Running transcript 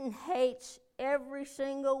Satan hates every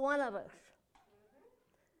single one of us.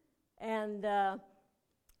 And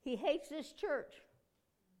he hates this church.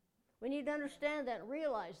 We need to understand that and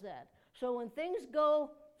realize that. So when things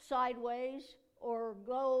go sideways or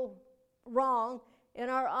go wrong in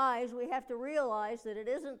our eyes, we have to realize that it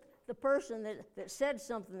isn't the person that said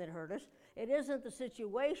something that hurt us. It isn't the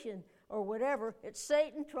situation or whatever. It's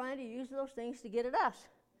Satan trying to use those things to get at us.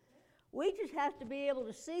 We just have to be able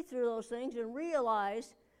to see through those things and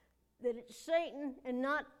realize that it's Satan and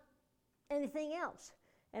not anything else.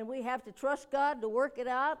 And we have to trust God to work it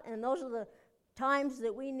out, and those are the times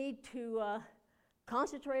that we need to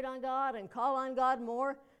concentrate on God and call on God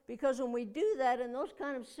more, because when we do that in those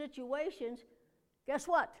kind of situations, guess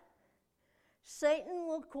what? Satan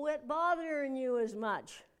will quit bothering you as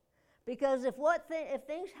much. Because if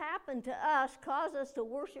things happen to us, cause us to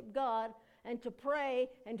worship God and to pray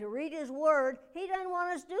and to read His Word, He doesn't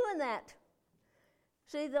want us doing that.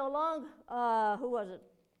 See, who was it?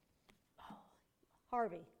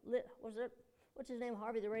 Harvey. What's his name?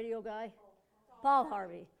 Harvey, the radio guy? Paul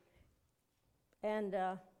Harvey. And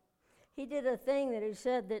he did a thing that he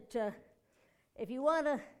said that if you want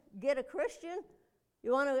to get a Christian,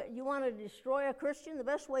 you want to destroy a Christian, the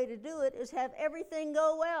best way to do it is have everything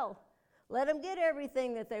go well. Let them get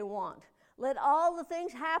everything that they want. Let all the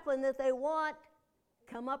things happen that they want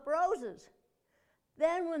come up roses.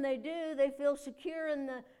 Then when they do, they feel secure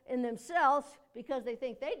in themselves because they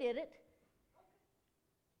think they did it.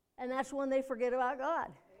 And that's when they forget about God.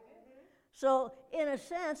 So, in a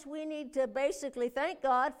sense, we need to basically thank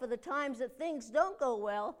God for the times that things don't go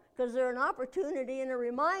well, because they're an opportunity and a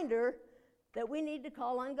reminder that we need to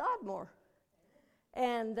call on God more.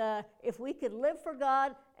 And if we could live for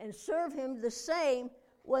God and serve Him the same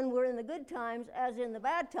when we're in the good times as in the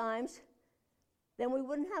bad times, then we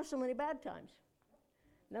wouldn't have so many bad times.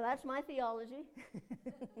 Now, that's my theology,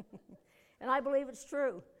 and I believe it's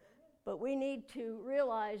true. But we need to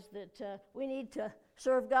realize that we need to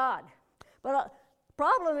serve God. But the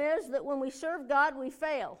problem is that when we serve God, we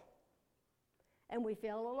fail. And we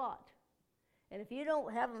fail a lot. And if you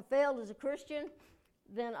haven't failed as a Christian,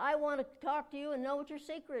 then I want to talk to you and know what your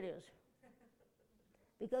secret is.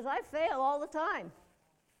 Because I fail all the time.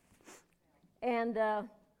 And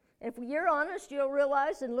if you're honest, you'll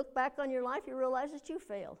realize and look back on your life, you realize that you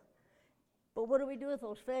failed. But what do we do with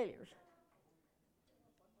those failures?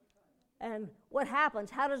 And what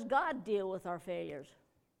happens? How does God deal with our failures?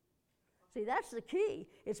 See, that's the key.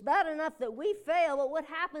 It's bad enough that we fail, but what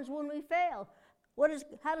happens when we fail?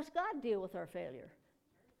 How does God deal with our failure?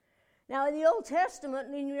 Now, in the Old Testament,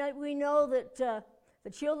 we know that the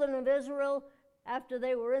children of Israel, after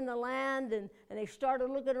they were in the land and they started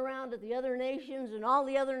looking around at the other nations, and all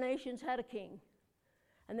the other nations had a king.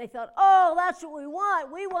 And they thought, oh, that's what we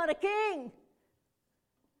want. We want a king.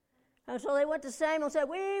 And so they went to Samuel and said,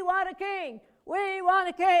 we want a king, we want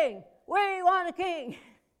a king, we want a king.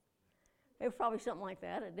 It was probably something like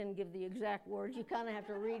that. It didn't give the exact words. You kind of have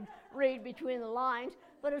to read between the lines.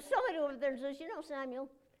 But if somebody over there says, Samuel,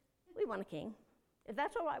 we want a king. If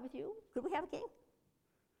that's all right with you, could we have a king?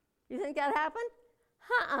 You think that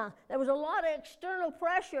happened? There was a lot of external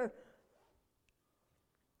pressure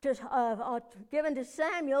given to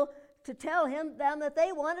Samuel to tell them that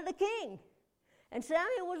they wanted a king. And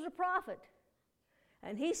Samuel was a prophet.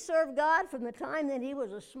 And he served God from the time that he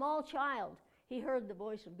was a small child. He heard the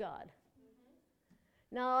voice of God.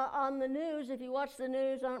 Now, on the news, if you watch the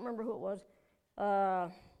news, I don't remember who it was,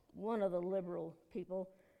 one of the liberal people,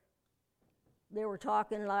 they were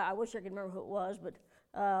talking, and I wish I could remember who it was, but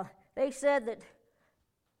they said that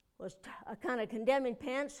was kind of condemning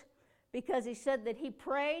Pence because he said that he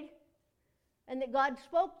prayed and that God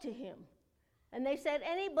spoke to him. And they said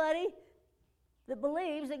anybody that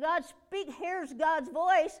believes that God hears God's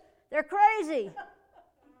voice, they're crazy.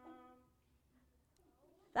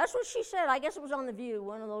 That's what she said. I guess it was on The View,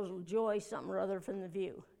 one of those Joy something or other from The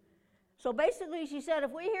View. So basically she said,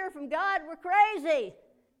 if we hear from God, we're crazy.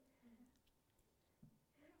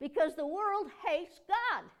 Because the world hates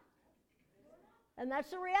God. And that's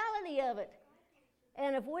the reality of it.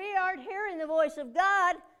 And if we aren't hearing the voice of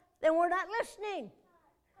God, then we're not listening.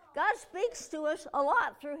 God speaks to us a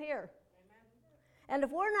lot through here. And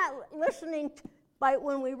if we're not listening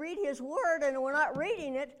when we read His Word and we're not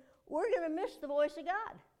reading it, we're going to miss the voice of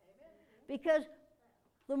God. Because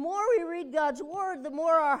the more we read God's Word, the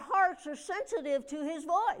more our hearts are sensitive to His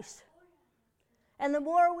voice. And the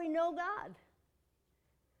more we know God.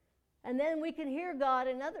 And then we can hear God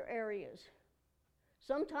in other areas.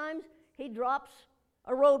 Sometimes He drops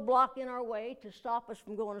a roadblock in our way to stop us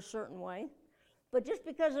from going a certain way. But just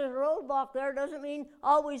because there's a roadblock there doesn't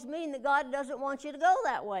always mean that God doesn't want you to go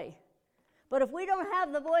that way. But if we don't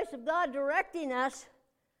have the voice of God directing us,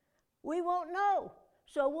 we won't know.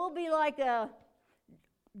 So we'll be like a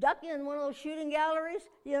duck in one of those shooting galleries.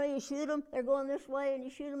 You know, you shoot them, they're going this way, and you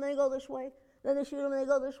shoot them, they go this way. Then they shoot them, and they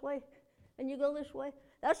go this way, and you go this way.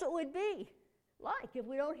 That's what we'd be like if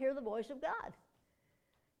we don't hear the voice of God.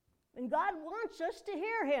 And God wants us to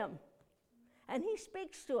hear Him. And He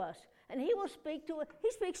speaks to us. And He will speak to us.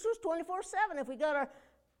 He speaks to us 24/7. If we got our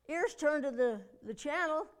ears turned to the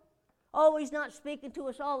channel, always not speaking to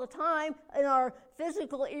us all the time in our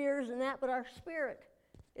physical ears and that, but our spirit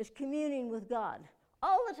is communing with God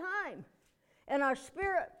all the time. And our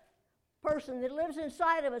spirit person that lives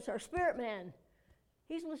inside of us, our spirit man,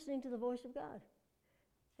 he's listening to the voice of God.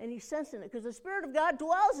 And he's sensing it because the Spirit of God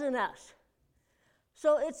dwells in us.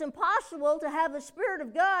 So it's impossible to have the Spirit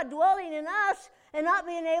of God dwelling in us and not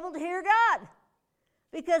being able to hear God,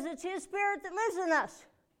 because it's His Spirit that lives in us.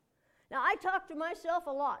 Now, I talk to myself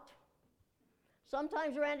a lot.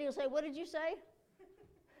 Sometimes Randy will say, "What did you say?"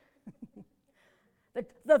 But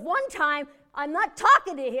the one time, I'm not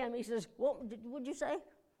talking to him. He says, "What would you say?"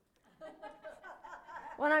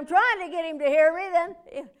 When I'm trying to get him to hear me,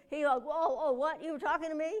 then he goes, "Oh, what? You were talking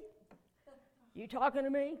to me? You talking to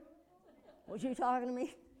me? Was you talking to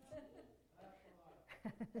me?"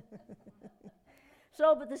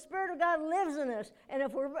 So, but the Spirit of God lives in us, and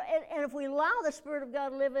if we allow the Spirit of God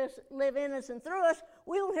to live in us and through us,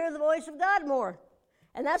 we will hear the voice of God more,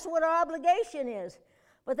 and that's what our obligation is.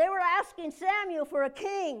 But they were asking Samuel for a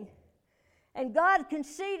king, and God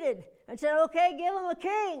conceded and said, "Okay, give him a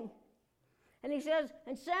king." And he says,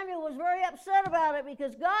 and Samuel was very upset about it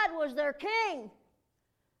because God was their king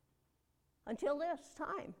until this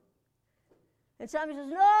time. And Samuel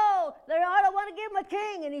says, "No, I don't want to give him a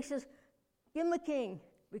king." And he says, "Give him a king,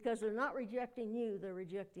 because they're not rejecting you, they're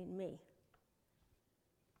rejecting me."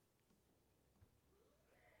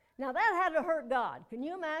 Now that had to hurt God. Can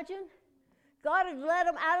you imagine? God had led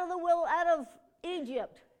them out of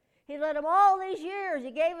Egypt. He led them all these years.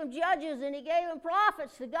 He gave them judges and He gave them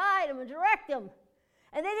prophets to guide them and direct them.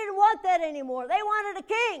 And they didn't want that anymore. They wanted a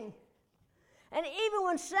king. And even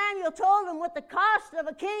when Samuel told them what the cost of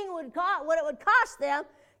a king would cost, what it would cost them,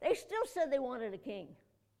 they still said they wanted a king.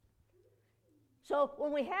 So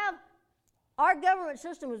when we have, our government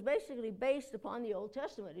system was basically based upon the Old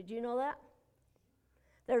Testament. Did you know that?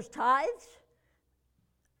 There's tithes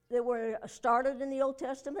that were started in the Old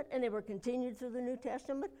Testament, and they were continued through the New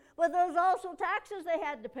Testament. But there's also taxes they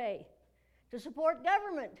had to pay to support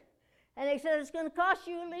government. And they said it's going to cost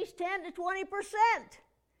you at least 10 to 20%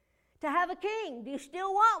 to have a king. Do you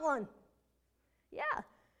still want one? Yeah.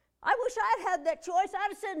 I wish I'd had that choice. I'd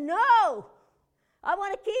have said no. I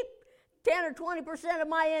want to keep 10 or 20%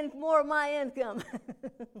 of more of my income.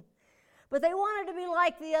 But they wanted to be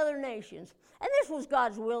like the other nations. And this was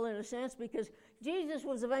God's will in a sense, because Jesus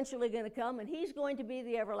was eventually going to come, and He's going to be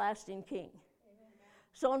the everlasting King. Amen.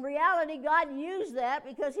 So in reality, God used that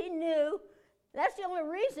because He knew, that's the only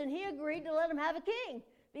reason He agreed to let them have a king,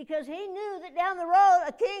 because He knew that down the road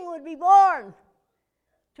a king would be born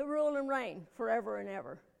to rule and reign forever and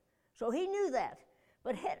ever. So He knew that.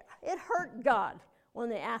 But it hurt God when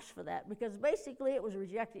they asked for that, because basically it was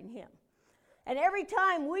rejecting Him. And every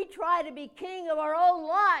time we try to be king of our own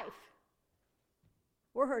life,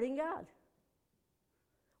 we're hurting God.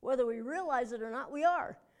 Whether we realize it or not, we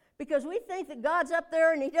are. Because we think that God's up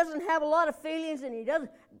there and He doesn't have a lot of feelings, and He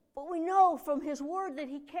doesn't, but we know from His Word that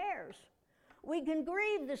He cares. We can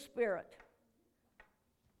grieve the Spirit.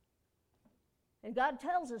 And God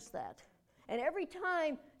tells us that. And every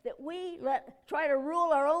time that we try to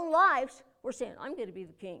rule our own lives, we're saying, "I'm going to be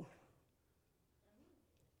the king."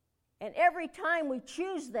 And every time we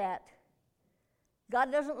choose that,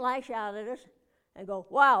 God doesn't lash out at us and go,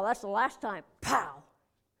 "Wow, that's the last time." Pow!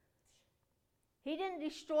 He didn't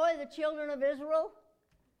destroy the children of Israel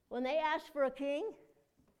when they asked for a king,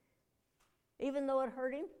 even though it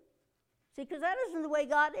hurt Him. See, because that isn't the way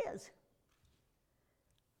God is.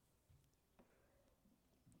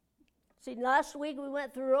 See, last week we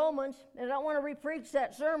went through Romans, and I don't want to re-preach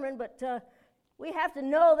that sermon, but we have to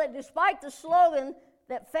know that despite the slogan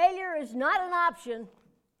that failure is not an option,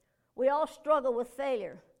 we all struggle with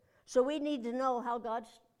failure. So we need to know how God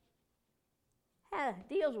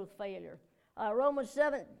deals with failure. Romans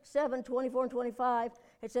 7, 24 and 25,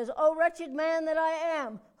 it says, "O wretched man that I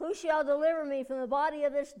am, who shall deliver me from the body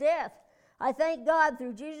of this death? I thank God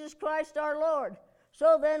through Jesus Christ our Lord.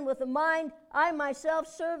 So then, with the mind, I myself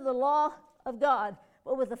serve the law of God,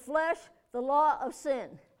 but with the flesh, the law of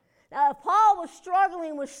sin." Now, if Paul was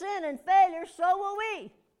struggling with sin and failure, so will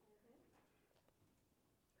we.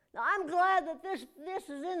 Now, I'm glad that this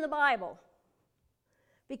is in the Bible,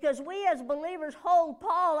 because we as believers hold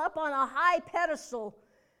Paul up on a high pedestal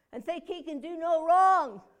and think he can do no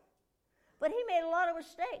wrong. But he made a lot of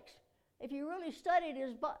mistakes. If you really studied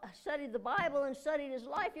the Bible and studied his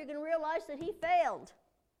life, you're going to realize that he failed.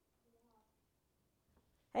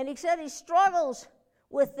 And he said he struggles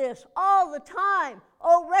with this all the time.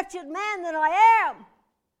 Oh, wretched man that I am.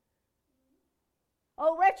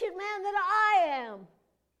 Oh, wretched man that I am.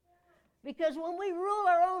 Because when we rule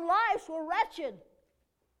our own lives, we're wretched.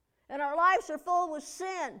 And our lives are full with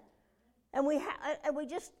sin. And we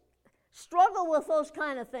just struggle with those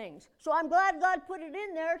kind of things. So I'm glad God put it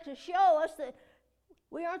in there to show us that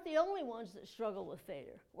we aren't the only ones that struggle with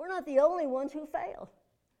failure. We're not the only ones who fail.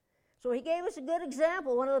 So he gave us a good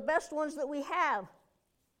example, one of the best ones that we have.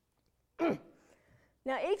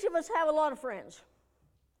 Now, each of us have a lot of friends.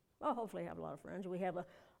 Well, hopefully have a lot of friends. We have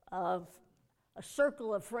a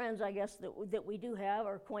circle of friends, I guess, that we do have,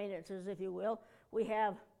 our acquaintances, if you will. We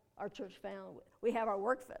have our church family. We have our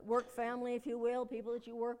work family, if you will, people that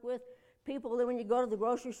you work with, people that when you go to the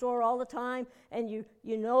grocery store all the time and you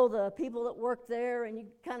know the people that work there and you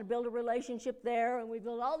kind of build a relationship there, and we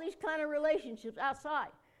build all these kind of relationships outside.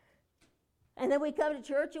 And then we come to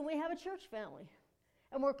church and we have a church family.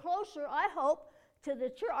 And we're closer, I hope,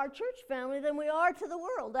 to our church family than we are to the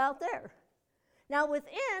world out there. Now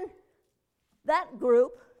within that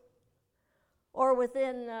group, or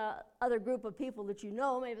within other group of people that you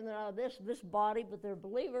know, maybe they're not of this body, but they're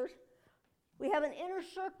believers, we have an inner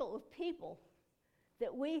circle of people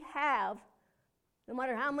that we have, no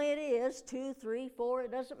matter how many it is, 2, 3, 4,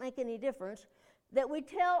 it doesn't make any difference, that we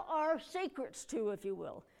tell our secrets to, if you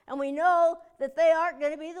will. And we know that they aren't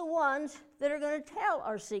going to be the ones that are going to tell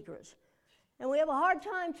our secrets. And we have a hard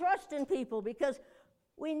time trusting people because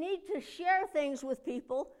we need to share things with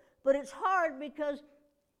people, but it's hard because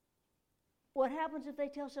what happens if they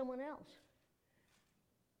tell someone else?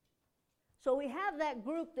 So we have that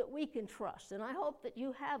group that we can trust, and I hope that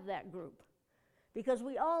you have that group, because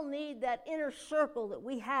we all need that inner circle that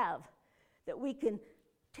we have, that we can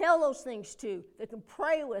tell those things to, that can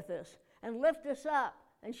pray with us and lift us up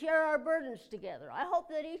and share our burdens together. I hope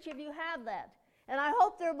that each of you have that, and I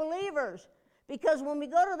hope they're believers, because when we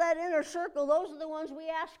go to that inner circle, those are the ones we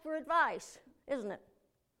ask for advice, isn't it?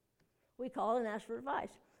 We call and ask for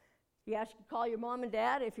advice. You call your mom and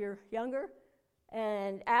dad if you're younger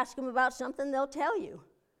and ask them about something, they'll tell you.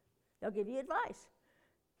 They'll give you advice.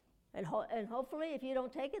 And hopefully, if you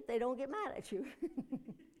don't take it, they don't get mad at you.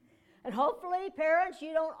 And hopefully, parents,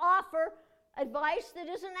 you don't offer advice that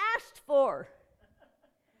isn't asked for,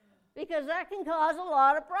 because that can cause a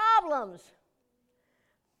lot of problems.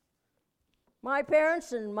 My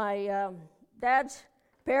parents and my dad's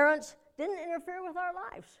parents didn't interfere with our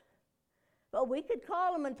lives. But we could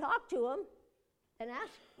call them and talk to them and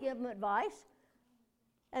give them advice,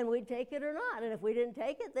 and we'd take it or not. And if we didn't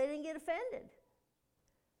take it, they didn't get offended.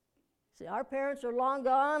 See, our parents are long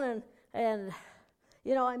gone, and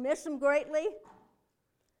you know, I miss them greatly.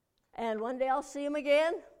 And one day I'll see them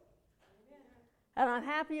again. And I'm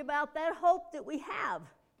happy about that hope that we have.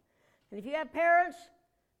 And if you have parents,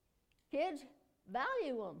 kids,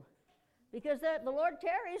 value them. Because the Lord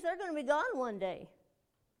tarries, they're going to be gone one day.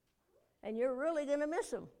 And you're really going to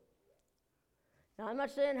miss them. Now, I'm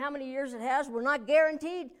not saying how many years it has. We're not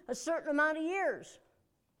guaranteed a certain amount of years.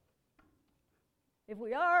 If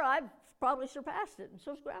we are, I've probably surpassed it, and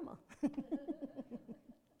so's Grandma.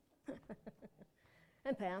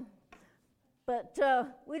 And Pam. But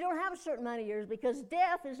we don't have a certain amount of years, because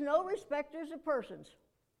death is no respecters of persons.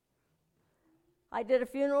 I did a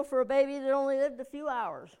funeral for a baby that only lived a few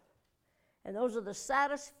hours. And those are the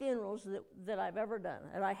saddest funerals that I've ever done.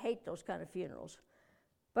 And I hate those kind of funerals.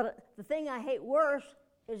 But the thing I hate worse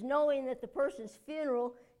is knowing that the person's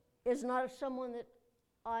funeral is not someone that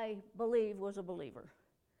I believe was a believer.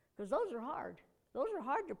 Because those are hard. Those are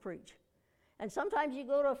hard to preach. And sometimes you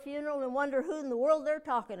go to a funeral and wonder who in the world they're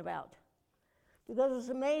talking about. Because it's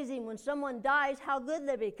amazing when someone dies how good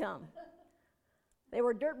they become. They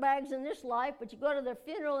were dirtbags in this life, but you go to their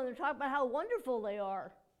funeral and they're talking about how wonderful they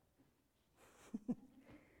are.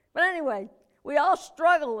 But anyway, we all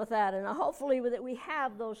struggle with that, and hopefully that we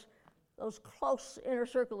have those close inner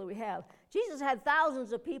circle that we have. Jesus had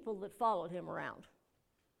thousands of people that followed him around.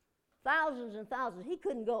 Thousands and thousands. He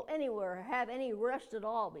couldn't go anywhere or have any rest at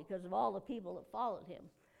all because of all the people that followed him.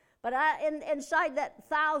 But inside that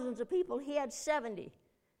thousands of people, he had 70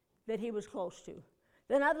 that he was close to.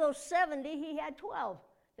 Then of those 70, he had 12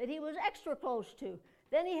 that he was extra close to.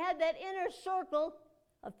 Then he had that inner circle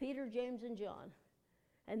of Peter, James, and John.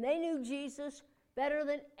 And they knew Jesus better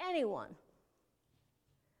than anyone.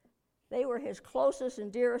 They were his closest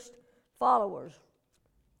and dearest followers.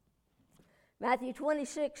 Matthew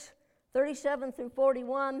 26, 37 through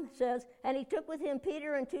 41 says, "And he took with him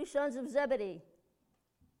Peter and 2 sons of Zebedee,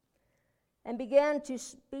 and began to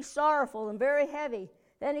be sorrowful and very heavy.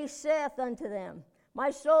 Then he saith unto them, My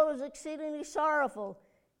soul is exceedingly sorrowful,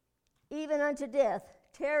 even unto death.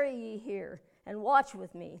 Tarry ye here, and watch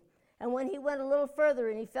with me. And when he went a little further,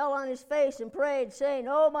 and he fell on his face and prayed, saying,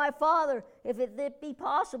 O my Father, if it be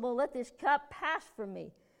possible, let this cup pass from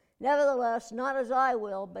me. Nevertheless, not as I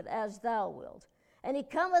will, but as thou wilt. And he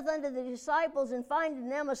cometh unto the disciples, and finding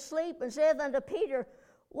them asleep, and saith unto Peter,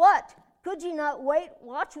 What? Could ye not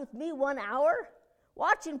watch with me 1 hour?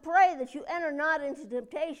 Watch and pray that you enter not into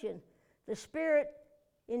temptation. The spirit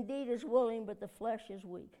indeed is willing, but the flesh is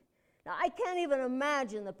weak." Now, I can't even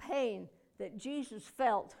imagine the pain that Jesus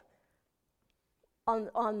felt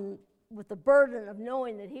with the burden of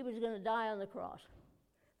knowing that he was going to die on the cross.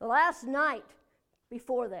 The last night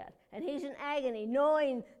before that, and he's in agony,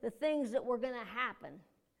 knowing the things that were going to happen.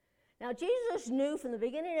 Now, Jesus knew from the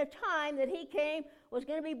beginning of time that he was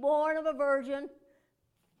going to be born of a virgin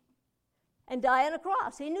and die on a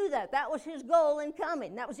cross. He knew that. That was his goal in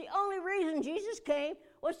coming. That was the only reason Jesus came,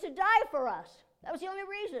 was to die for us. That was the only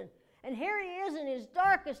reason. And here he is in his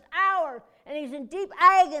darkest hour, and he's in deep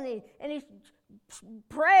agony, and he's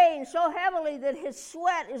praying so heavily that his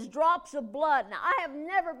sweat is drops of blood. Now, I have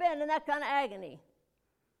never been in that kind of agony.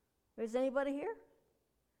 Is anybody here?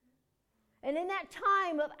 And in that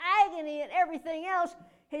time of agony and everything else,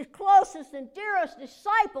 his closest and dearest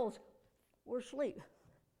disciples were asleep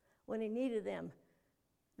when he needed them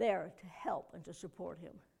there to help and to support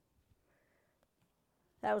him.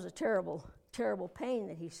 That was a terrible, terrible pain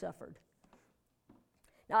that he suffered.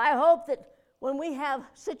 Now, I hope that when we have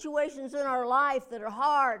situations in our life that are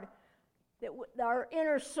hard, that our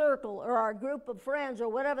inner circle or our group of friends or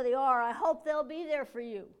whatever they are, I hope they'll be there for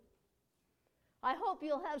you. I hope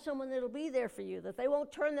you'll have someone that'll be there for you, that they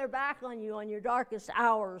won't turn their back on you on your darkest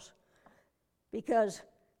hours, because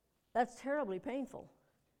that's terribly painful.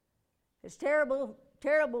 It's terrible,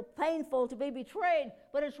 terrible, painful to be betrayed,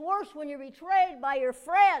 but it's worse when you're betrayed by your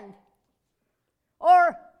friend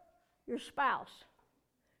or your spouse.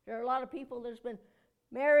 There are a lot of people that's been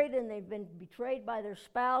married and they've been betrayed by their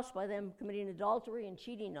spouse, by them committing adultery and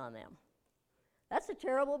cheating on them. That's a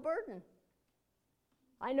terrible burden.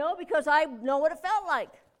 I know, because I know what it felt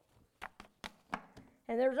like.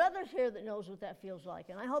 And there's others here that knows what that feels like.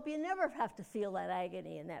 And I hope you never have to feel that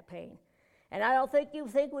agony and that pain. And I don't think you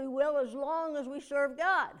think we will, as long as we serve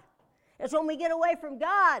God. It's when we get away from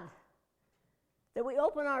God that we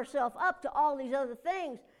open ourselves up to all these other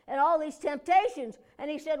things and all these temptations.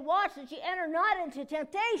 And he said, watch that you enter not into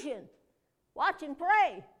temptation. Watch and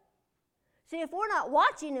pray. See, if we're not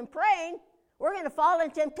watching and praying, we're going to fall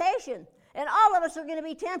in temptation. And all of us are going to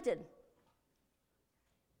be tempted.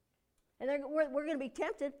 And we're going to be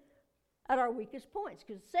tempted at our weakest points,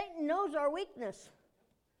 because Satan knows our weakness.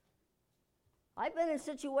 I've been in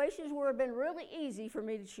situations where it's been really easy for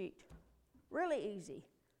me to cheat. Really easy.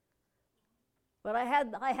 But I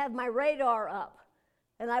have my radar up,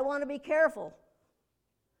 and I want to be careful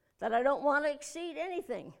that I don't want to exceed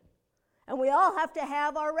anything. And we all have to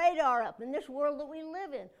have our radar up in this world that we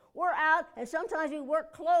live in. We're out, and sometimes we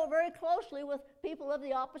work very closely with people of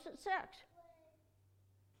the opposite sex.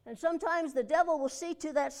 And sometimes the devil will see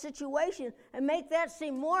to that situation and make that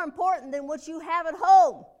seem more important than what you have at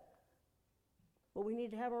home. But we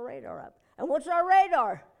need to have our radar up. And what's our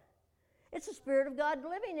radar? It's the Spirit of God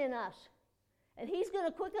living in us. And he's going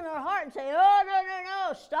to quicken our heart and say, oh,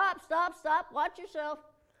 no, stop, watch yourself,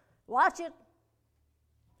 watch it.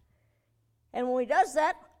 And when he does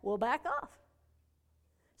that, we'll back off.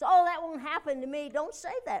 So, oh, that won't happen to me. Don't say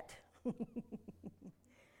that.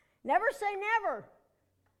 Never say never.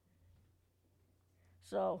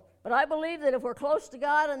 So, but I believe that if we're close to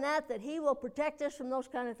God and that he will protect us from those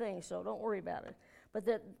kind of things. So don't worry about it. But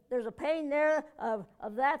that there's a pain there of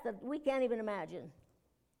that we can't even imagine.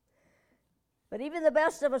 But even the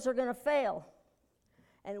best of us are going to fail.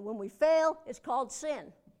 And when we fail, it's called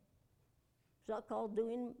sin. It's not called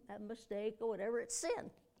doing a mistake or whatever. It's sin.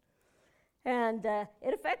 And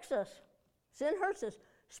it affects us. Sin hurts us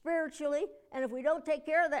spiritually, and if we don't take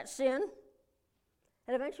care of that sin,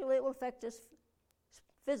 and eventually it will affect us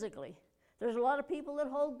physically. There's a lot of people that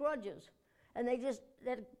hold grudges, and they just,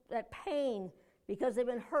 that pain, because they've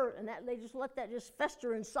been hurt, and that they just let that just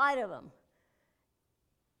fester inside of them.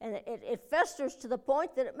 And it festers to the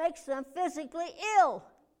point that it makes them physically ill.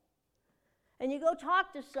 And you go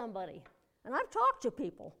talk to somebody, and I've talked to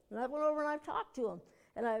people, and I went over and I've talked to them.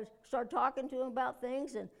 And I started talking to them about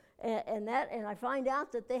things, And I find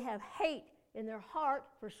out that they have hate in their heart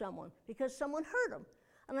for someone because someone hurt them.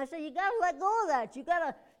 And I say, you got to let go of that. You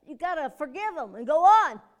got to forgive them and go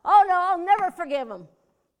on. Oh, no, I'll never forgive them.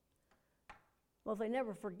 Well, if they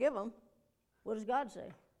never forgive them, what does God say?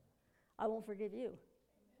 I won't forgive you.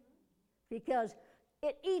 Because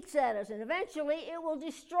it eats at us, and eventually it will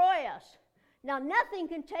destroy us. Now, nothing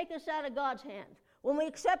can take us out of God's hand. When we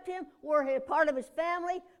accept Him, we're a part of His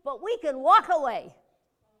family, but we can walk away.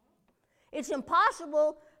 It's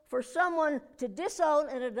impossible for someone to disown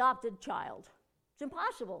an adopted child. It's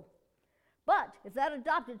impossible. But if that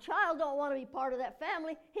adopted child don't want to be part of that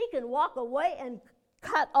family, he can walk away and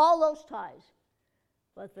cut all those ties.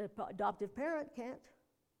 But the adoptive parent can't.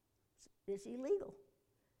 It's illegal.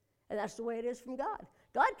 And that's the way it is from God.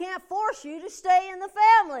 God can't force you to stay in the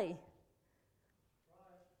family.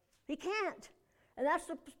 He can't. And that's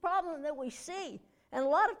the problem that we see. And a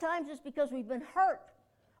lot of times it's because we've been hurt.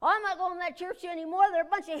 Oh, I'm not going to that church anymore. They're a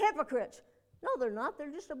bunch of hypocrites. No, they're not.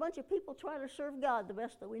 They're just a bunch of people trying to serve God the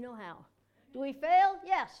best that we know how. Do we fail?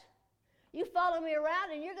 Yes. You follow me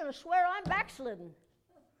around and you're going to swear I'm backslidden.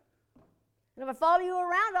 And if I follow you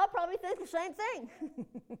around, I'll probably think the same thing.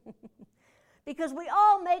 Because we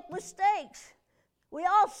all make mistakes. We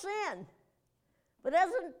all sin. But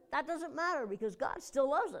that doesn't matter because God still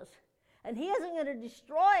loves us. And He isn't going to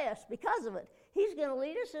destroy us because of it. He's going to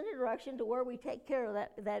lead us in a direction to where we take care of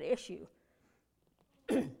that issue.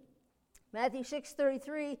 Matthew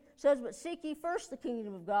 6:33 says, but seek ye first the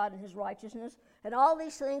kingdom of God and His righteousness, and all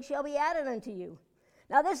these things shall be added unto you.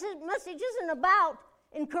 Now this message isn't about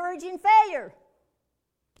encouraging failure,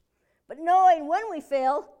 but knowing when we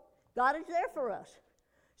fail, God is there for us.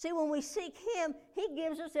 See, when we seek Him, He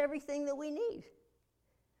gives us everything that we need.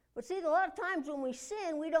 But see, a lot of times when we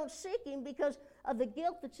sin, we don't seek Him because of the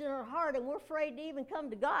guilt that's in our heart, and we're afraid to even come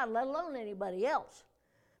to God, let alone anybody else.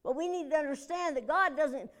 But we need to understand that God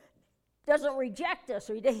doesn't reject us,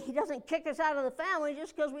 or He doesn't kick us out of the family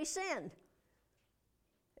just because we sinned.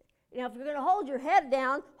 You know, if you're going to hold your head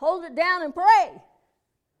down, hold it down and pray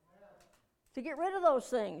to get rid of those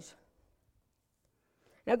things.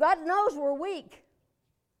 Now, God knows we're weak.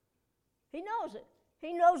 He knows it.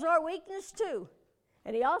 He knows our weakness too.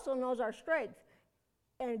 And He also knows our strength.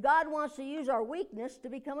 And God wants to use our weakness to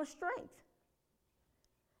become a strength.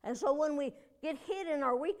 And so when we get hit in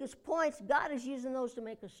our weakest points, God is using those to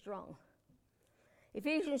make us strong.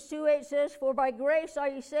 Ephesians 2:8 says, for by grace are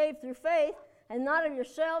ye saved through faith, and not of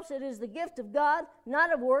yourselves, it is the gift of God,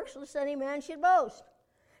 not of works, lest any man should boast.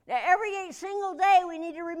 Now, every single day we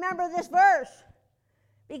need to remember this verse.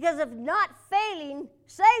 Because if not failing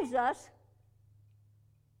saves us,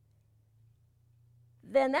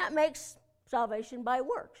 then that makes salvation by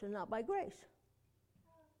works and not by grace.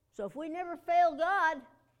 So if we never fail God,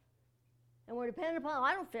 and we're dependent upon,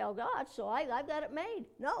 I don't fail God, so I've got it made.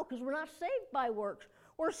 No, because we're not saved by works.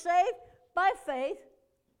 We're saved by faith,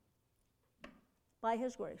 by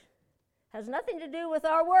His grace. Has nothing to do with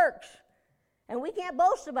our works. And we can't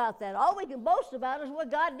boast about that. All we can boast about is what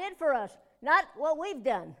God did for us, not what we've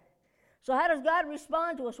done. So how does God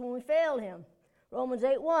respond to us when we fail Him? Romans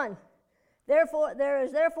 8:1. Therefore, there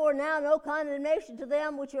is therefore now no condemnation to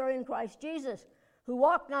them which are in Christ Jesus, who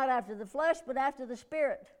walk not after the flesh, but after the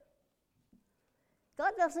Spirit.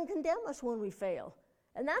 God doesn't condemn us when we fail.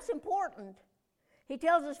 And that's important. He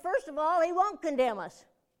tells us, first of all, He won't condemn us.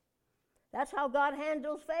 That's how God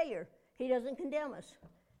handles failure. He doesn't condemn us.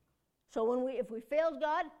 So if we failed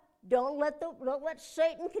God, don't let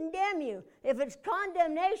Satan condemn you. If it's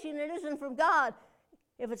condemnation, it isn't from God.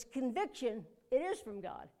 If it's conviction, it is from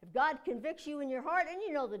God. If God convicts you in your heart, and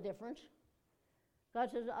you know the difference,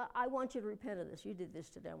 God says, I want you to repent of this. You did this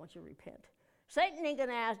today. I want you to repent. Satan ain't going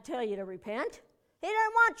to tell you to repent. He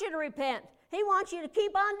doesn't want you to repent. He wants you to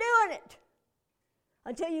keep on doing it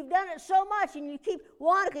until you've done it so much and you keep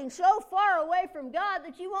walking so far away from God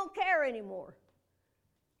that you won't care anymore.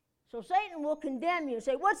 So Satan will condemn you and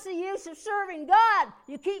say, what's the use of serving God?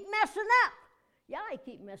 You keep messing up. Yeah, I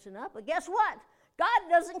keep messing up, but guess what? God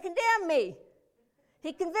doesn't condemn me.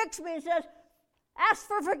 He convicts me and says, ask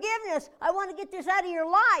for forgiveness. I want to get this out of your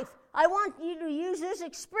life. I want you to use this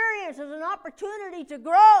experience as an opportunity to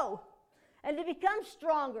grow and to become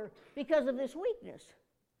stronger because of this weakness.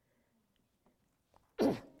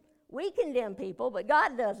 We condemn people, but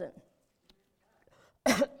God doesn't.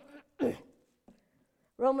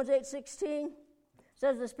 Romans 8:16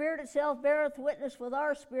 says, the Spirit itself beareth witness with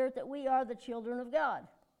our spirit that we are the children of God.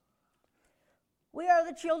 We are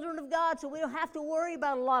the children of God, so we don't have to worry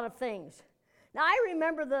about a lot of things. Now, I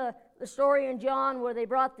remember the story in John where they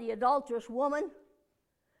brought the adulterous woman,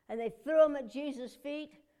 and they threw him at Jesus'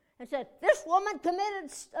 feet, and said, this woman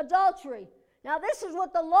committed adultery. Now this is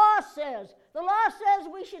what the law says. The law says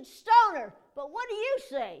we should stone her. But what do you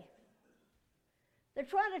say? They're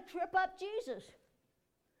trying to trip up Jesus.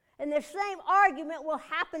 And the same argument will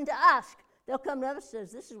happen to us. They'll come to us and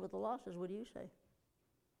says, this is what the law says. What do you say?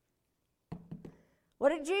 What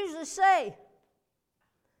did Jesus say?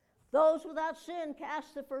 Those without sin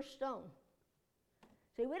cast the first stone.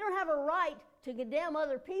 See, we don't have a right to condemn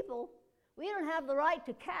other people. We don't have the right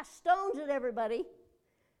to cast stones at everybody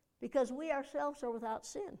because we ourselves are without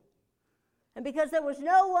sin. And because there was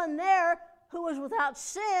no one there who was without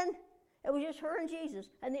sin, it was just her and Jesus.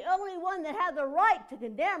 And the only one that had the right to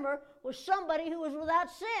condemn her was somebody who was without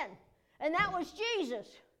sin. And that was Jesus.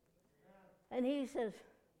 And he says,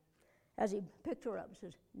 as he picked her up,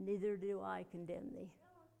 says, neither do I condemn thee.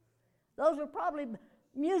 Those are probably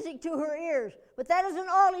music to her ears. But that isn't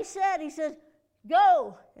all he said. He says,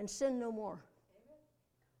 go and sin no more.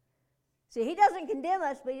 See, he doesn't condemn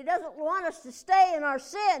us, but he doesn't want us to stay in our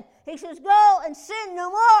sin. He says, go and sin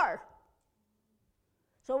no more.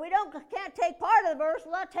 So we can't take part of the verse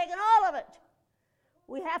without taking all of it.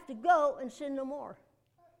 We have to go and sin no more.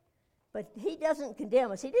 But he doesn't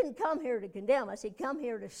condemn us. He didn't come here to condemn us. He come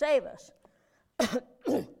here to save us.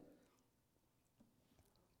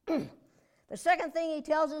 The second thing he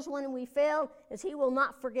tells us when we fail is he will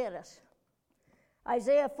not forget us.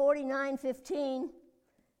 Isaiah 49:15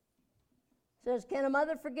 says, can a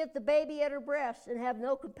mother forget the baby at her breast and have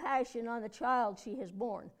no compassion on the child she has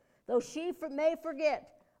borne? Though she may forget,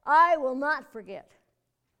 I will not forget.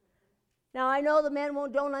 Now, I know the men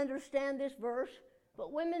don't understand this verse,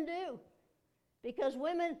 but women do. Because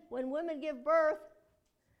when women give birth,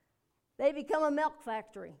 they become a milk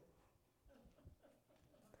factory.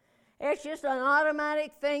 It's just an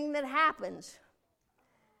automatic thing that happens.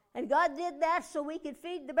 And God did that so we could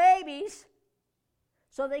feed the babies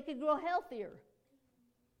so they could grow healthier.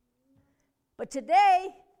 But today,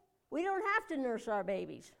 we don't have to nurse our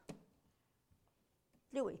babies,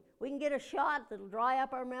 do we? We can get a shot that'll dry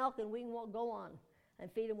up our milk and we can go on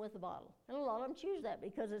and feed them with a bottle. And a lot of them choose that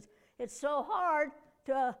because it's so hard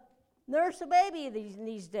to nurse a baby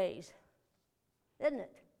these days, isn't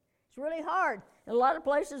it? It's really hard. In a lot of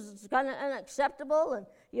places, it's kind of unacceptable,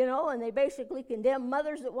 and they basically condemn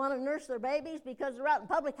mothers that want to nurse their babies because they're out in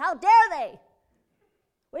public. How dare they?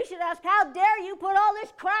 We should ask, how dare you put all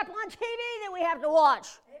this crap on TV that we have to watch?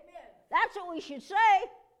 Amen. That's what we should say.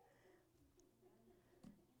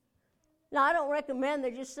 Now, I don't recommend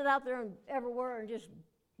they just sit out there and everywhere and just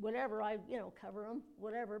whatever, cover them,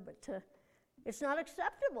 whatever, but it's not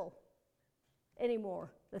acceptable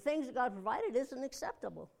anymore. The things that God provided isn't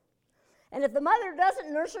acceptable. And if the mother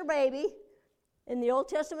doesn't nurse her baby in the Old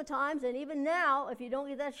Testament times, and even now, if you don't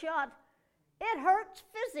get that shot, it hurts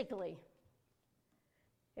physically.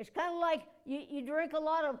 It's kind of like you drink a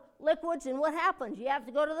lot of liquids, and what happens? You have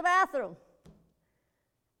to go to the bathroom.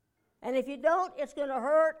 And if you don't, it's going to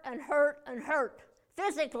hurt and hurt and hurt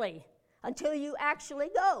physically until you actually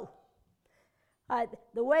go.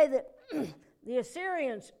 The way that the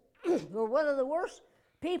Assyrians were one of the worst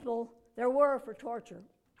people there were for torture.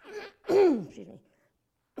 Excuse me.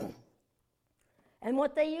 And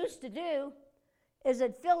what they used to do is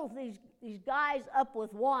they'd fill these guys up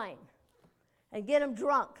with wine and get them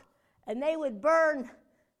drunk. And they would burn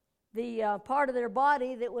the part of their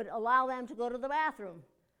body that would allow them to go to the bathroom.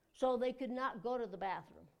 So they could not go to the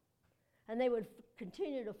bathroom. And they would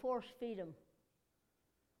continue to force feed them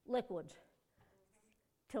liquids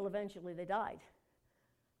till eventually they died.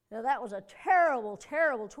 Now that was a terrible,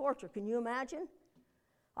 terrible torture. Can you imagine?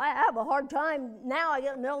 I have a hard time now. I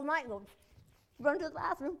get in the middle of the night and go, run to the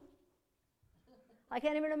bathroom. I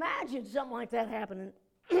can't even imagine something like that happening.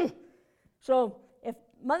 So if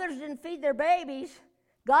mothers didn't feed their babies,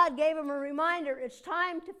 God gave them a reminder, it's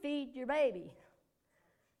time to feed your baby.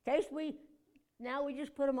 In case we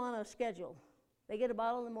just put them on a schedule. They get a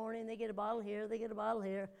bottle in the morning, they get a bottle here, they get a bottle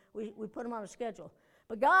here. We put them on a schedule.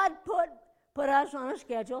 But God put us on a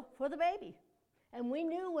schedule for the baby. And we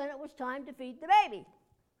knew when it was time to feed the baby.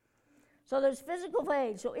 So there's physical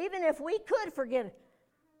age. So even if we could forget,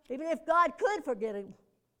 even if God could forget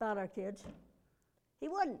about our kids, He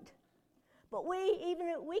wouldn't. But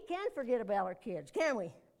we can forget about our kids, can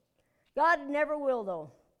we? God never will,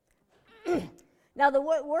 though. Now, the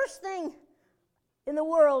worst thing in the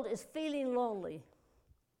world is feeling lonely.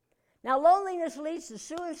 Now, loneliness leads to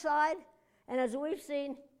suicide, and as we've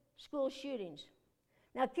seen, school shootings.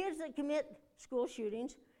 Now, kids that commit school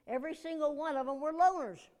shootings, every single one of them were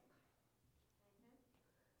loners.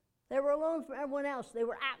 They were alone from everyone else. They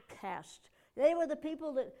were outcasts. They were the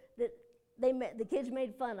people that the kids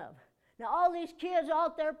made fun of. Now, all these kids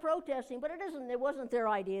out there protesting, but it wasn't their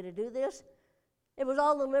idea to do this. It was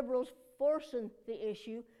all the liberals forcing the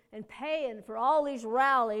issue and paying for all these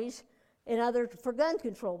rallies for gun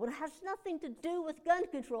control. But it has nothing to do with gun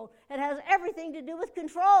control. It has everything to do with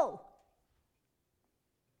control.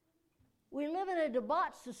 We live in a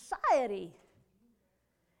debauched society,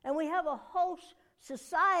 and we have a whole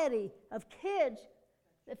society of kids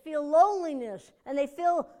that feel loneliness, and they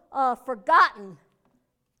feel forgotten.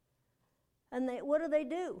 And what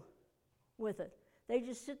do with it? They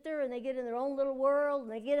just sit there and they get in their own little world,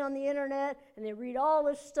 and they get on the internet, and they read all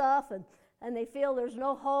this stuff, and they feel there's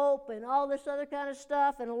no hope, and all this other kind of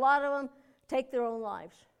stuff, and a lot of them take their own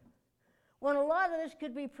lives. When a lot of this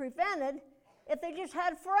could be prevented if they just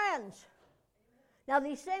had friends. Now,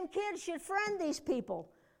 these same kids should friend these people.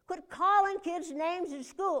 Quit calling kids names in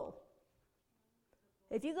school.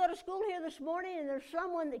 If you go to school here this morning and there's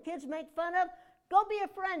someone that kids make fun of, go be a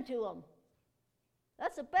friend to them.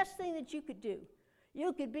 That's the best thing that you could do.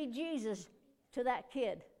 You could be Jesus to that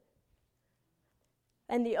kid.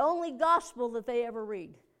 And the only gospel that they ever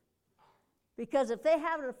read. Because if they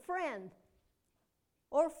have a friend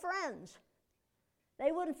or friends,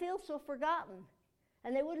 they wouldn't feel so forgotten.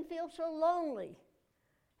 And they wouldn't feel so lonely.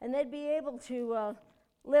 And they'd be able to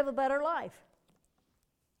live a better life.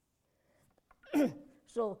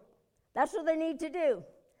 So that's what they need to do.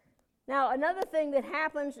 Now, another thing that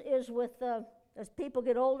happens is as people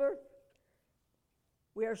get older,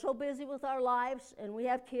 we are so busy with our lives, and we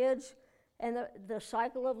have kids, and the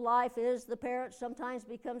cycle of life is the parent sometimes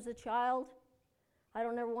becomes the child. I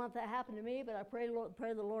don't ever want that to happen to me, but I pray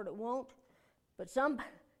the Lord it won't. But some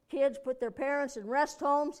kids put their parents in rest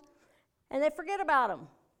homes, and they forget about them.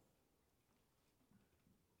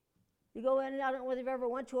 You go in, and I don't know whether you've ever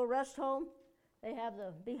went to a rest home. They have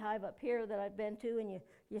the beehive up here that I've been to, and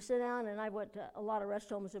you sit down, and I went to a lot of rest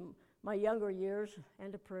homes in my younger years,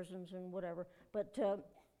 and to prisons and whatever. But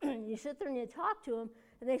you sit there and you talk to them,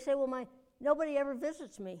 and they say, well, nobody ever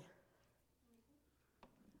visits me.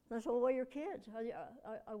 And I said, well, where are your kids?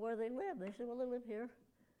 Where do they live? They said, well, they live here.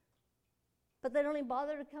 But they don't even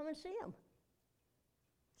bother to come and see them.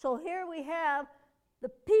 So here we have the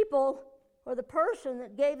people or the person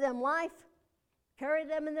that gave them life, carried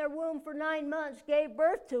them in their womb for 9 months, gave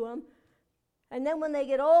birth to them, and then when they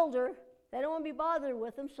get older, they don't want to be bothered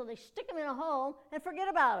with them, so they stick them in a home and forget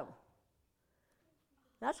about them.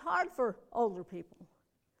 That's hard for older people.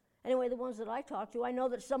 Anyway, the ones that I talk to, I know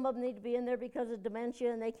that some of them need to be in there because of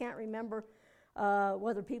dementia, and they can't remember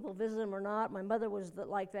whether people visit them or not. My mother was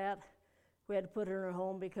like that. We had to put her in a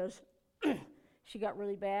home because she got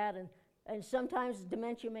really bad, and sometimes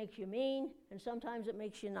dementia makes you mean, and sometimes it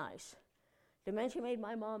makes you nice. Dementia made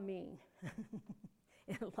my mom mean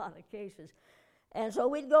in a lot of cases. And so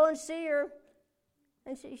we'd go and see her,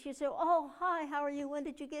 and she'd say, oh, hi, how are you? When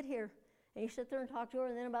did you get here? And you sit there and talk to her,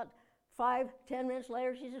 and then about 5-10 minutes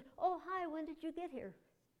later, she says, oh, hi, when did you get here?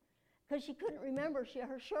 Because she couldn't remember.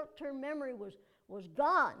 Her short-term memory was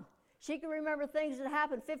gone. She could remember things that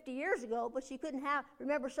happened 50 years ago, but she couldn't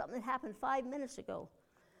remember something that happened 5 minutes ago.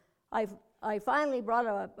 I finally brought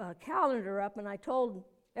a calendar up, and I told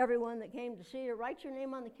everyone that came to see her, write your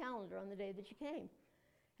name on the calendar on the day that you came.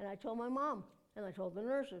 And I told my mom, and I told the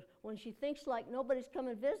nurses, when she thinks like nobody's come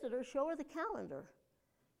and visit her, show her the calendar.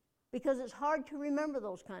 Because it's hard to remember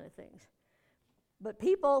those kind of things. But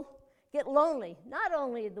people get lonely. Not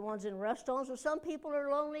only the ones in rest homes, but some people are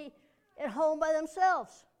lonely at home by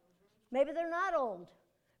themselves. Maybe they're not old.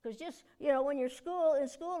 Because just, when you're in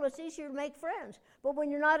school, it's easier to make friends. But when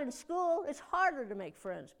you're not in school, it's harder to make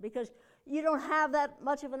friends because you don't have that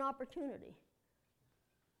much of an opportunity.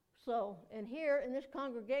 So, and here in this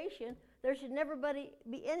congregation, there should never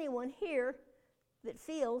be anyone here that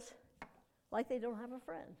feels like they don't have a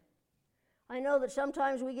friend. I know that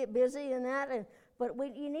sometimes we get busy and that, but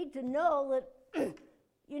you need to know that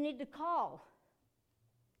you need to call.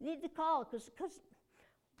 You need to call because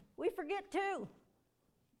we forget too.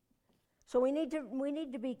 So we need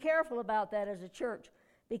to be careful about that as a church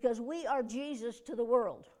because we are Jesus to the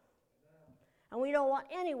world. And we don't want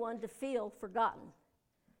anyone to feel forgotten.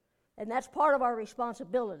 And that's part of our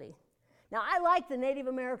responsibility. Now, I like the Native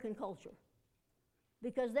American culture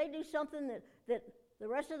because they do something that the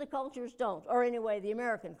rest of the cultures don't, or anyway, the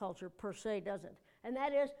American culture per se doesn't. And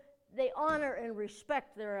that is they honor and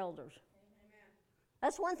respect their elders. Amen.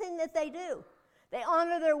 That's one thing that they do. They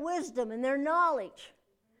honor their wisdom and their knowledge.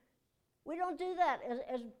 We don't do that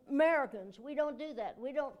as Americans. We don't do that.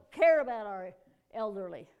 We don't care about our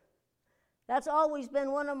elderly. That's always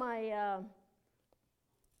been one of my,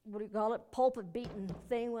 pulpit beating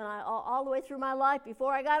thing when all the way through my life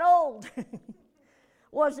before I got old.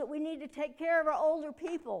 was that we need to take care of our older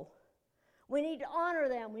people. We need to honor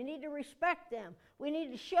them. We need to respect them. We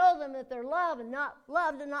need to show them that they're loved and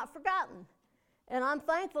not forgotten. And I'm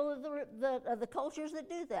thankful of the cultures that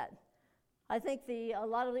do that. I think a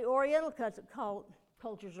lot of the Oriental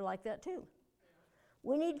cultures are like that too.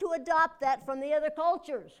 We need to adopt that from the other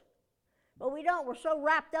cultures. But we don't. We're so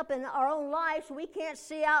wrapped up in our own lives, we can't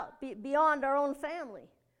see out beyond our own family.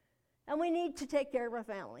 And we need to take care of our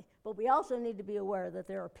family. But we also need to be aware that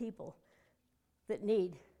there are people that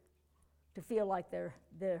need to feel like they're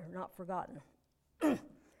not forgotten.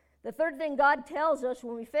 The third thing God tells us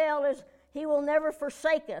when we fail is He will never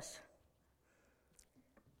forsake us.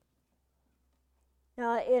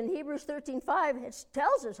 In Hebrews 13:5, it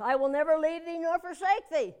tells us, I will never leave thee nor forsake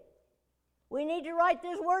thee. We need to write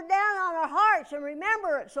this word down on our hearts and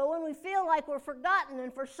remember it, so when we feel like we're forgotten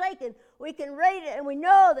and forsaken, we can read it and we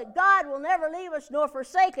know that God will never leave us nor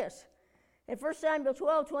forsake us. In 1 Samuel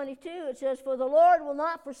 12:22, it says, For the Lord will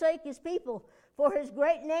not forsake His people for His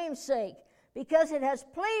great name's sake, because it has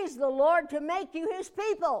pleased the Lord to make you His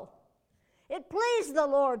people. It pleased the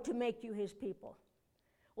Lord to make you His people.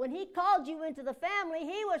 When He called you into the family,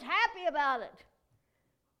 He was happy about it.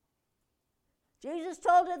 Jesus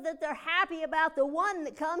told us that they're happy about the one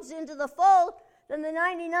that comes into the fold than the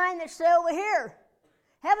 99 that stay over here.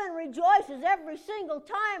 Heaven rejoices every single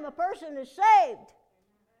time a person is saved.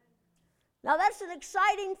 Now that's an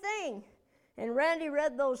exciting thing. And Randy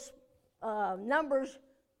read those numbers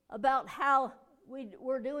about how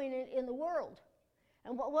we're doing it in the world.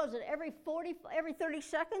 And what was it? Every 30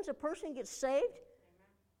 seconds a person gets saved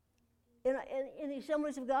in the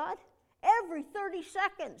Assemblies of God? Every 30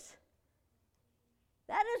 seconds.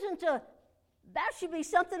 That should be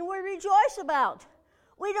something we rejoice about.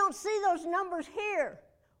 We don't see those numbers here.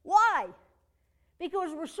 Why?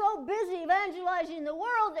 Because we're so busy evangelizing the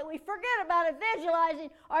world that we forget about evangelizing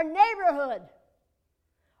our neighborhood,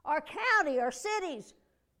 our county, our cities,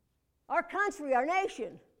 our country, our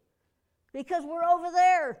nation. Because we're over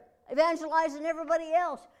there evangelizing everybody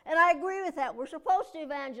else. And I agree with that. We're supposed to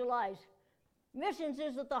evangelize. Missions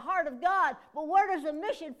is at the heart of God. But where does a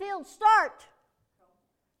mission field start?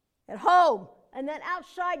 At home, and then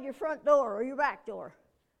outside your front door or your back door.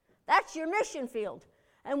 That's your mission field.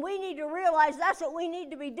 And we need to realize that's what we need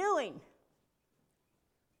to be doing.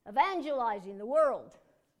 Evangelizing the world.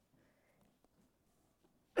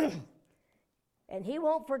 And He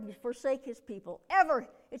won't forsake His people, ever.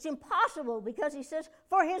 It's impossible because He says,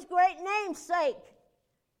 for His great name's sake.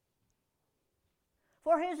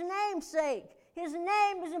 For His name's sake. His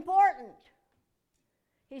name is important.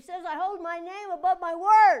 He says, I hold my name above my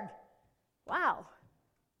word. Wow.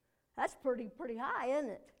 That's pretty high, isn't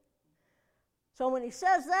it? So when He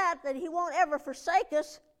says that He won't ever forsake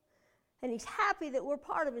us, and He's happy that we're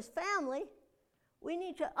part of His family, we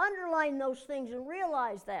need to underline those things and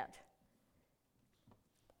realize that.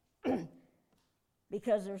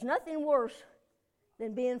 Because there's nothing worse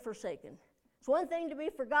than being forsaken. It's one thing to be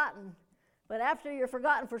forgotten, but after you're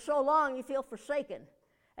forgotten for so long, you feel forsaken.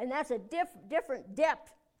 And that's a different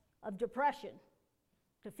depth of depression,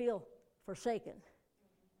 to feel forsaken.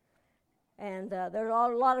 And there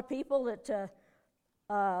are a lot of people that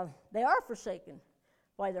they are forsaken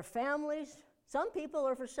by their families. Some people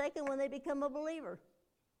are forsaken when they become a believer.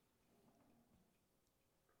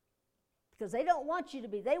 Because they don't want you to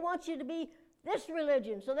be. They want you to be this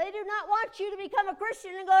religion. So they do not want you to become a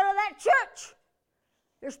Christian and go to that church.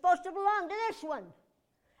 You're supposed to belong to this one.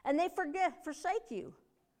 And they forsake you.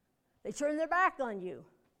 They turn their back on you.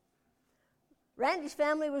 Randy's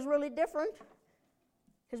family was really different.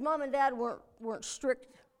 His mom and dad weren't strict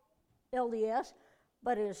LDS,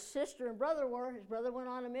 but his sister and brother were. His brother went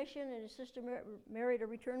on a mission, and his sister married a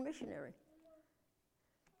returned missionary.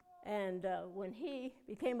 And when Randy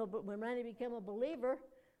became a believer,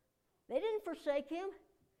 they didn't forsake him.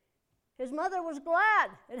 His mother was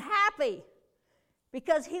glad and happy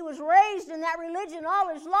because he was raised in that religion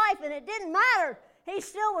all his life, and it didn't matter. He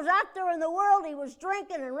still was out there in the world. He was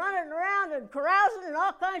drinking and running around and carousing and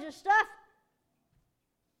all kinds of stuff.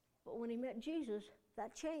 But when he met Jesus,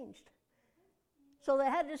 that changed. So they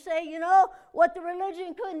had to say, you know, what the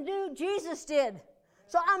religion couldn't do, Jesus did.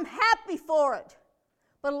 So I'm happy for it.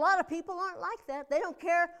 But a lot of people aren't like that. They don't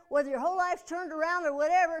care whether your whole life's turned around or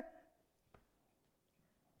whatever.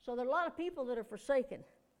 So there are a lot of people that are forsaken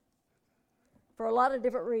for a lot of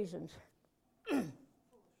different reasons.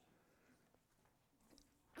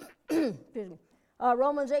 Excuse me.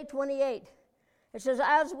 Romans 8:28. It says,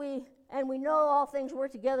 we know all things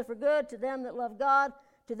work together for good to them that love God,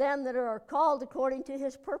 to them that are called according to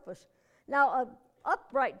His purpose. Now, an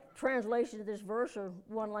upright translation of this verse, or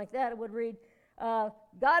one like that, it would read,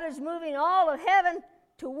 God is moving all of heaven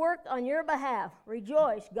to work on your behalf.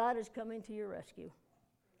 Rejoice, God is coming to your rescue.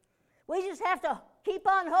 We just have to keep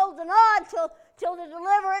on holding on till the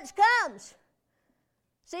deliverance comes.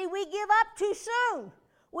 See, we give up too soon.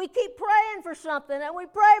 We keep praying for something, and we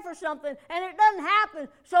pray for something, and it doesn't happen,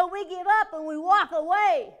 so we give up and we walk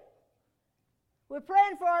away. We're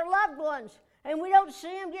praying for our loved ones, and we don't see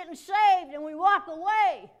them getting saved, and we walk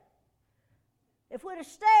away. If we'd have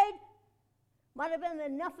stayed, might have been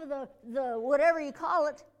enough of the whatever you call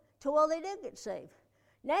it, till well they did get saved.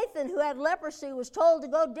 Nathan, who had leprosy, was told to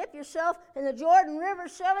go dip yourself in the Jordan River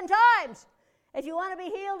 7 times if you want to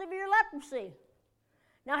be healed of your leprosy.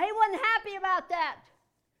 Now, he wasn't happy about that.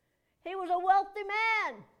 He was a wealthy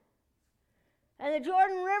man. And the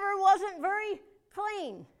Jordan River wasn't very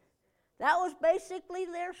clean. That was basically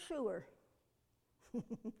their sewer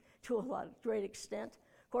to a great extent.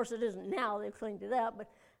 Of course, it isn't now. They've cleaned it up. But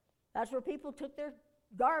that's where people took their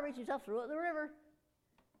garbage and stuff, threw it in the river.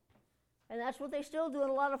 And that's what they still do in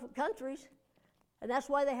a lot of countries. And that's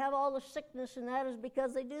why they have all the sickness, and that is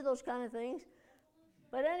because they do those kind of things.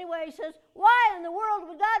 But anyway, he says, why in the world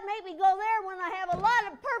would God make me go there when I have a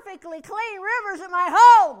lot of perfectly clean rivers at my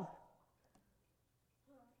home?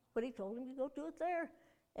 But he told him to go do it there.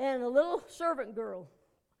 And a little servant girl,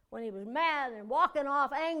 when he was mad and walking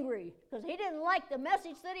off angry, because he didn't like the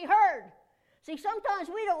message that he heard. See, sometimes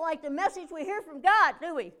we don't like the message we hear from God,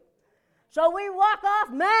 do we? So we walk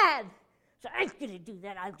off mad. So I ain't going to do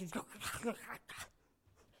that. I'm just... Am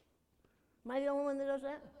I the only one that does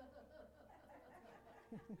that?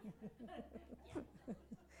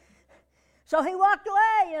 So he walked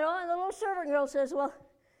away, and the little servant girl says, well,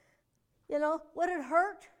 would it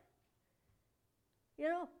hurt?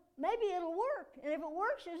 Maybe it'll work. And if it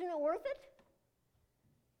works, isn't it worth it?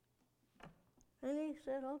 And he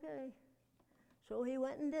said, okay. So he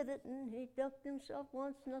went and did it, and he ducked himself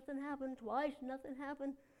once, nothing happened. Twice, nothing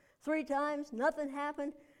happened. 3 times, nothing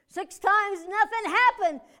happened. 6 times, nothing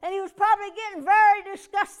happened. And he was probably getting very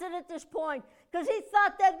disgusted at this point because he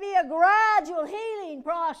thought there'd be a gradual healing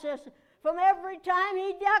process from every time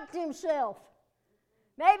he dunked himself.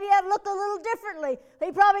 Maybe I'd look a little differently.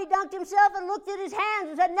 He probably dunked himself and looked at his hands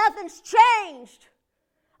and said, nothing's changed.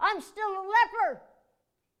 I'm still a leper.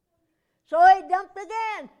 So he dunked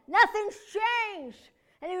again. Nothing's changed.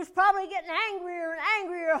 And he was probably getting angrier and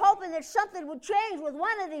angrier, hoping that something would change with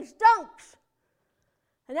one of these dunks.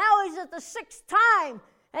 And now he's at the 6th time,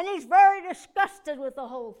 and he's very disgusted with the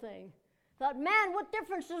whole thing. Thought, man, what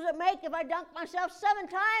difference does it make if I dunk myself 7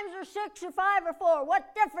 times or 6 or 5 or 4?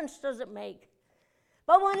 What difference does it make?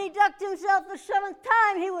 But when he dunked himself the 7th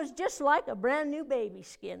time, he was just like a brand new baby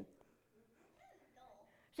skin.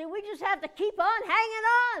 See, we just have to keep on hanging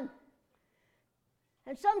on.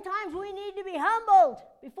 And sometimes we need to be humbled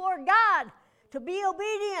before God to be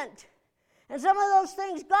obedient. And some of those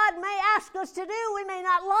things God may ask us to do, we may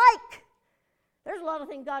not like. There's a lot of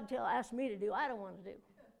things God asks me to do I don't want to do.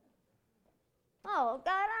 Oh,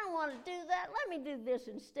 God, I don't want to do that. Let me do this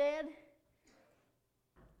instead.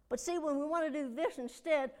 But see, when we want to do this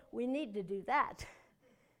instead, we need to do that.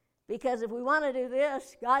 Because if we want to do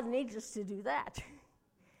this, God needs us to do that.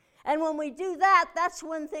 And when we do that, that's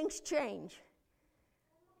when things change.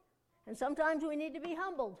 And sometimes we need to be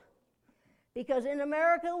humbled. Because in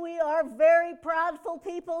America, we are very proudful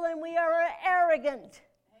people and we are arrogant.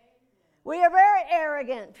 We are very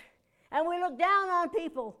arrogant. And we look down on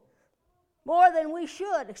people more than we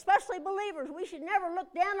should, especially believers. We should never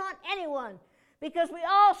look down on anyone because we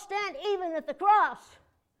all stand even at the cross.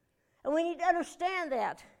 And we need to understand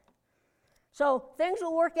that. So things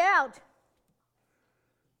will work out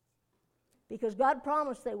because God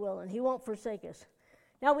promised they will, and He won't forsake us.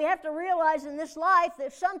 Now, we have to realize in this life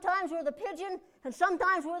that sometimes we're the pigeon and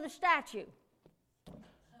sometimes we're the statue.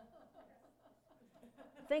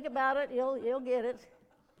 Think about it, you'll get it.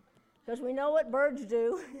 Because we know what birds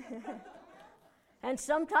do. And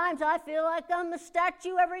sometimes I feel like I'm the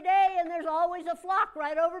statue every day and there's always a flock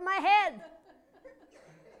right over my head.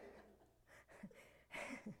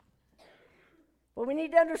 But we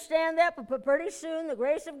need to understand that, but pretty soon the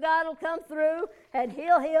grace of God will come through and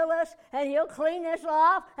He'll heal us and He'll clean us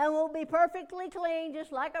off and we'll be perfectly clean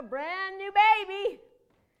just like a brand new baby.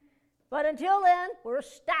 But until then, we're a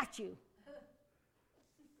statue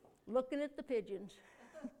looking at the pigeons.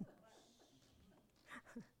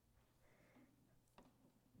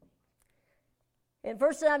 In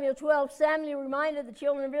 1 Samuel 12, Samuel reminded the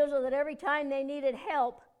children of Israel that every time they needed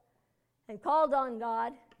help and called on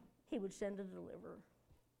God, He would send a deliverer.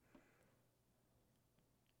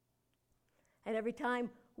 And every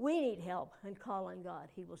time we need help and call on God,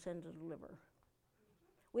 He will send a deliverer.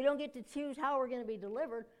 We don't get to choose how we're going to be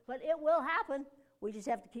delivered, but it will happen. We just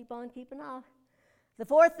have to keep on keeping on. The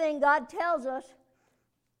fourth thing God tells us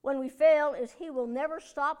when we fail is He will never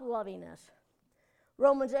stop loving us.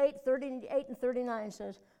 Romans 8:38 and 39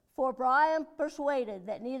 says, For I am persuaded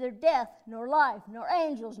that neither death, nor life, nor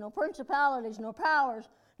angels, nor principalities, nor powers,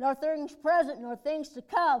 nor things present, nor things to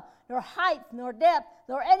come, nor height, nor depth,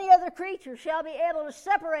 nor any other creature shall be able to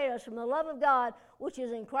separate us from the love of God, which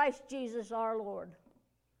is in Christ Jesus our Lord.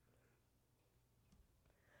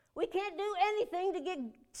 We can't do anything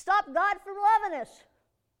to stop God from loving us.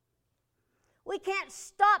 We can't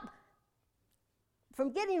stop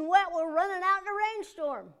from getting wet. We're running out in a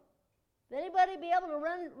rainstorm. Anybody be able to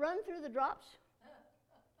run through the drops?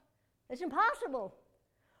 It's impossible.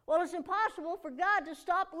 Well, it's impossible for God to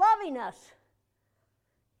stop loving us.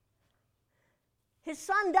 His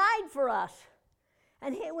Son died for us.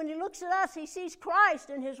 And when He looks at us, He sees Christ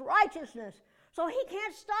and His righteousness. So He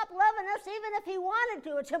can't stop loving us even if He wanted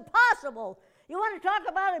to. It's impossible. You want to talk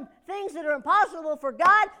about things that are impossible for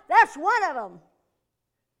God? That's one of them.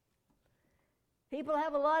 People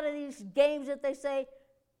have a lot of these games that they say,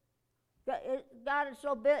 God is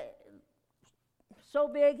so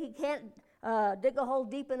big He can't dig a hole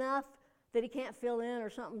deep enough that He can't fill in, or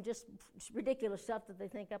something, just ridiculous stuff that they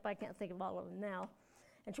think up. I can't think of all of them now.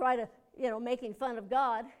 And try to, making fun of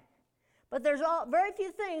God. But there's very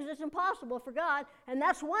few things that's impossible for God, and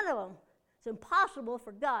that's one of them. It's impossible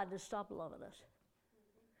for God to stop loving us.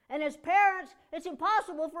 And as parents, it's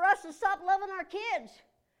impossible for us to stop loving our kids.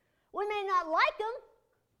 We may not like them,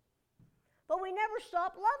 but we never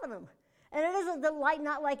stop loving them. And it isn't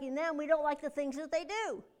not liking them. We don't like the things that they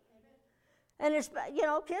do. And it's,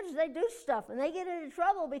 kids, they do stuff, and they get into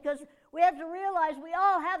trouble because we have to realize we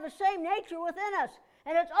all have the same nature within us.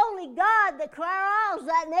 And it's only God that corrals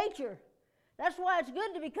that nature. That's why it's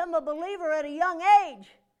good to become a believer at a young age,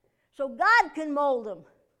 so God can mold them.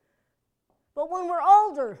 But when we're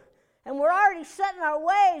older and we're already set in our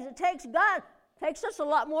ways, it takes us a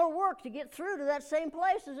lot more work to get through to that same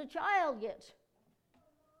place as a child gets.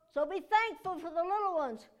 So be thankful for the little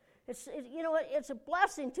ones. It's a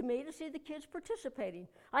blessing to me to see the kids participating.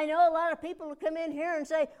 I know a lot of people who come in here and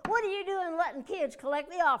say, "What are you doing letting kids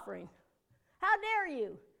collect the offering? How dare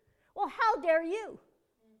you?" Well, how dare you?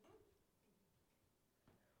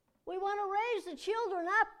 We want to raise the children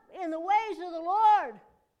up in the ways of the Lord.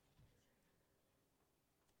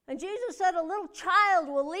 And Jesus said a little child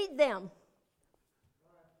will lead them.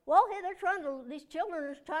 Well, hey, these children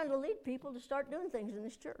are trying to lead people to start doing things in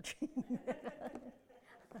this church.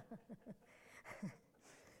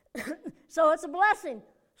 So it's a blessing.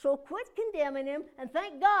 So quit condemning him and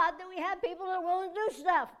thank God that we have people that are willing to do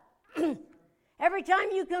stuff. Every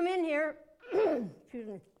time you come in here, excuse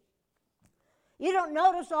me, you don't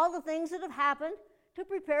notice all the things that have happened to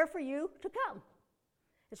prepare for you to come.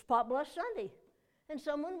 It's Potluck Sunday. And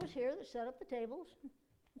someone was here that set up the tables and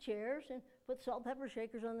chairs and put salt and pepper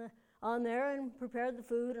shakers on there and prepared the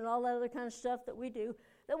food and all that other kind of stuff that we do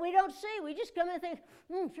that we don't see. We just come in and think,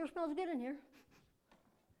 sure smells good in here.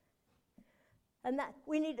 And that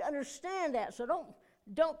we need to understand that. So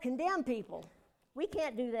don't condemn people. We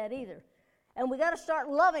can't do that either. And we got to start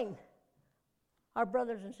loving our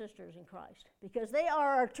brothers and sisters in Christ because they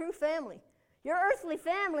are our true family. Your earthly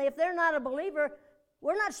family, if they're not a believer,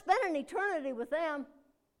 we're not spending eternity with them.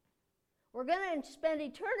 We're going to spend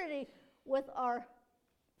eternity with our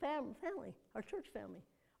family, our church family.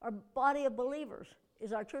 Our body of believers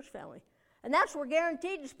is our church family. And we're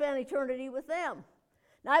guaranteed to spend eternity with them.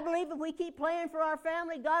 Now, I believe if we keep praying for our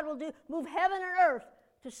family, God will move heaven and earth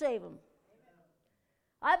to save them.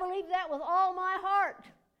 I believe that with all my heart.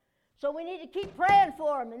 So we need to keep praying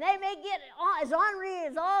for them. And they may get as ornery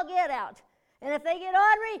as all get out. And if they get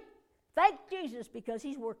ornery, thank Jesus because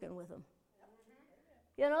He's working with them.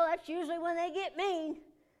 That's usually when they get mean.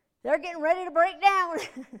 They're getting ready to break down.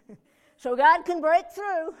 So God can break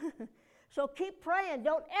through. So keep praying.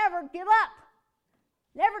 Don't ever give up.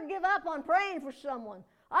 Never give up on praying for someone.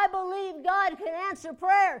 I believe God can answer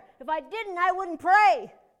prayer. If I didn't, I wouldn't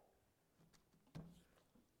pray.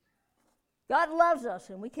 God loves us,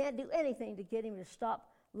 and we can't do anything to get Him to stop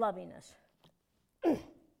loving us.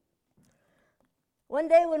 One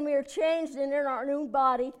day when we are changed and in our new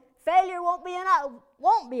body, failure won't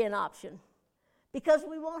be an option because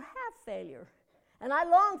we won't have failure. And I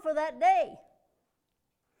long for that day.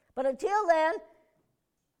 But until then,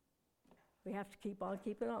 we have to keep on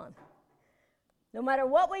keeping on. No matter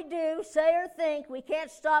what we do, say, or think, we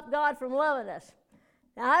can't stop God from loving us.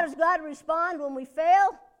 Now, how does God respond when we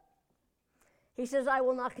fail? He says, I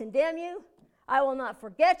will not condemn you. I will not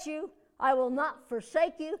forget you. I will not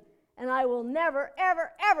forsake you. and I will never,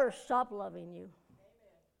 ever, ever stop loving you.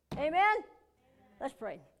 Amen? Amen? Let's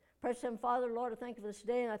pray. Precious Heavenly Father, Lord, I thank you for this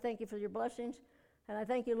day, and I thank you for your blessings, and I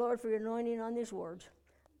thank you, Lord, for your anointing on these words.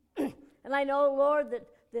 And I know, Lord,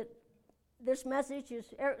 that this message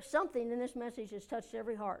is, something in this message has touched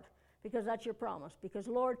every heart, because that's your promise. Because,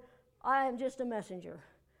 Lord, I am just a messenger.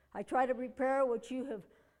 I try to prepare what you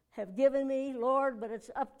have given me, Lord, but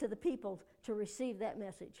it's up to the people to receive that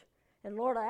message. And, Lord, I